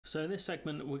So in this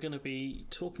segment, we're going to be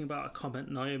talking about a comment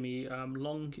Naomi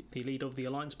Long, the leader of the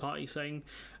Alliance Party, saying,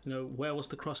 where was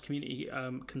the cross-community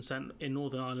consent in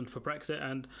Northern Ireland for Brexit?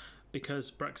 And because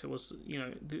Brexit was,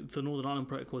 the Northern Ireland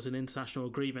Protocol was an international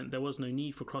agreement, there was no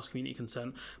need for cross-community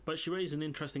consent. But she raised an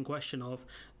interesting question of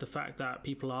the fact that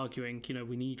people are arguing,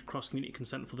 we need cross-community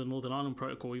consent for the Northern Ireland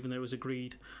Protocol, even though it was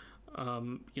agreed,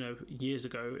 years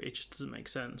ago. It just doesn't make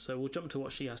sense. So we'll jump to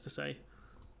what she has to say.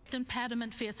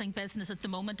 Impediment facing business at the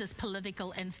moment is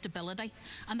political instability,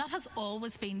 and that has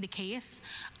always been the case.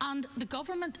 And the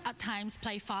government at times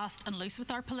play fast and loose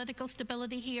with our political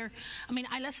stability here. I mean,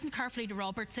 I listened carefully to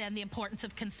Robert saying the importance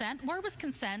of consent. Where was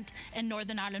consent in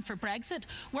Northern Ireland for Brexit?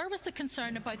 Where was the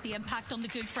concern about the impact on the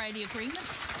Good Friday Agreement?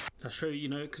 That's true,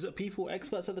 because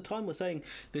experts at the time were saying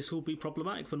this will be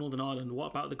problematic for Northern Ireland. What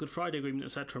about the Good Friday Agreement,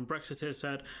 etc.? And Brexiteers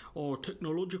said, or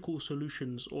technological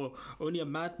solutions, or only a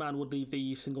madman would leave the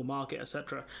EU single market,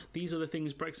 etc. These are the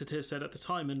things Brexiteers said at the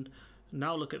time, and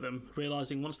now look at them,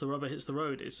 realising once the rubber hits the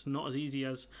road, it's not as easy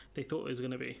as they thought it was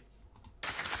going to be.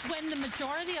 When the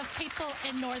majority of people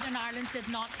in Northern Ireland did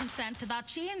not consent to that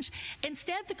change.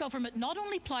 Instead, the government not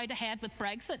only ploughed ahead with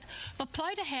Brexit, but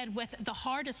ploughed ahead with the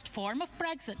hardest form of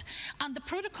Brexit. And the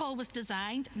protocol was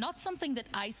designed, not something that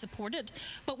I supported,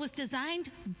 but was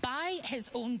designed by his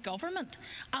own government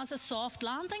as a soft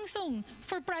landing zone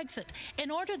for Brexit, in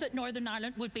order that Northern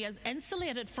Ireland would be as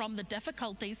insulated from the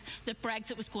difficulties that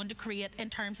Brexit was going to create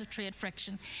in terms of trade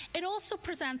friction. It also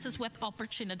presents us with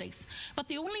opportunities. But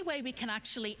the only way we can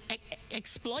actually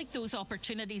exploit those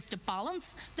opportunities to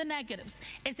balance the negatives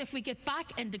is if we get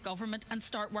back into government and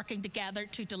start working together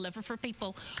to deliver for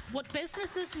people. What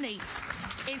businesses need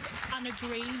is an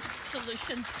agreed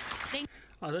solution.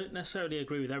 I don't necessarily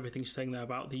agree with everything she's saying there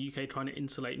about the UK trying to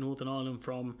insulate Northern Ireland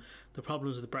from the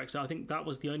problems with Brexit. I think that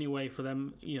was the only way for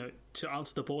them, to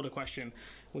answer the border question,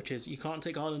 which is you can't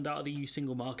take Ireland out of the EU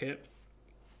single market.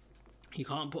 You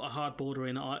can't put a hard border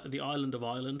in the island of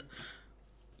Ireland.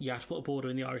 You have to put a border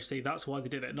in the Irish Sea. That's why they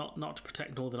did it, not to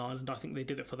protect Northern Ireland. I think they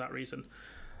did it for that reason.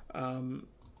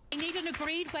 We need an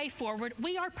agreed way forward.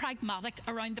 We are pragmatic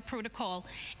around the protocol.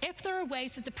 If there are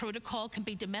ways that the protocol can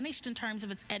be diminished in terms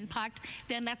of its impact,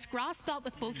 then let's grasp that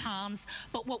with both hands.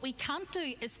 But what we can't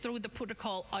do is throw the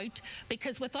protocol out,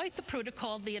 because without the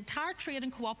protocol, the entire trade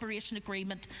and cooperation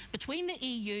agreement between the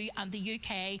EU and the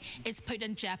UK is put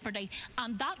in jeopardy.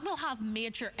 And that will have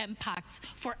major impacts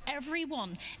for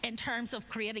everyone in terms of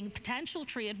creating potential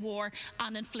trade war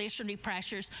and inflationary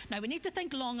pressures. Now, we need to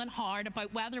think long and hard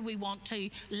about whether we want to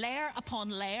layer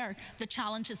upon layer the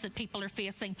challenges that people are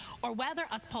facing, or whether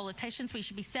as politicians we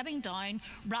should be sitting down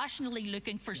rationally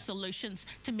looking for solutions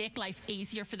to make life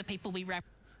easier for the people we represent.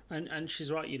 And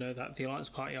she's right, that the Alliance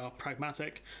Party are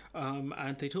pragmatic,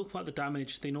 and they talk about the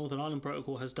damage the Northern Ireland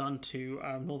Protocol has done to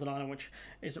Northern Ireland, which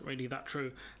isn't really that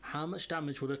true. How much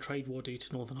damage would a trade war do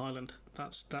to Northern Ireland?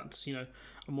 That's a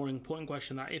more important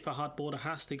question. That if a hard border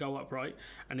has to go up, right,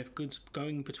 and if goods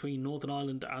going between Northern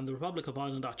Ireland and the Republic of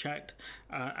Ireland are checked,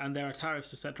 and there are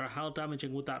tariffs, etc., how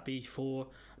damaging would that be for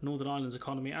Northern Ireland's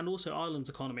economy and also Ireland's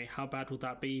economy? How bad would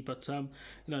that be? But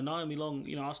Naomi Long,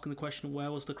 asking the question,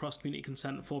 where was the cross-community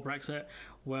consent for Brexit?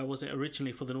 Where was it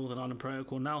originally for the Northern Ireland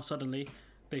Protocol? Now suddenly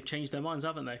they've changed their minds,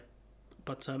 haven't they?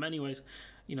 But anyways,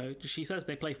 she says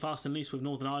they play fast and loose with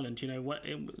Northern Ireland.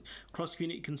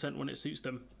 Cross-community consent when it suits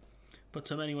them. But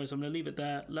anyways, I'm going to leave it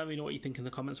there. Let me know what you think in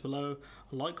the comments below.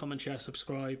 Like, comment, share,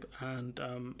 subscribe, and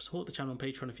support the channel on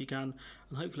Patreon if you can.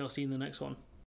 And hopefully I'll see you in the next one.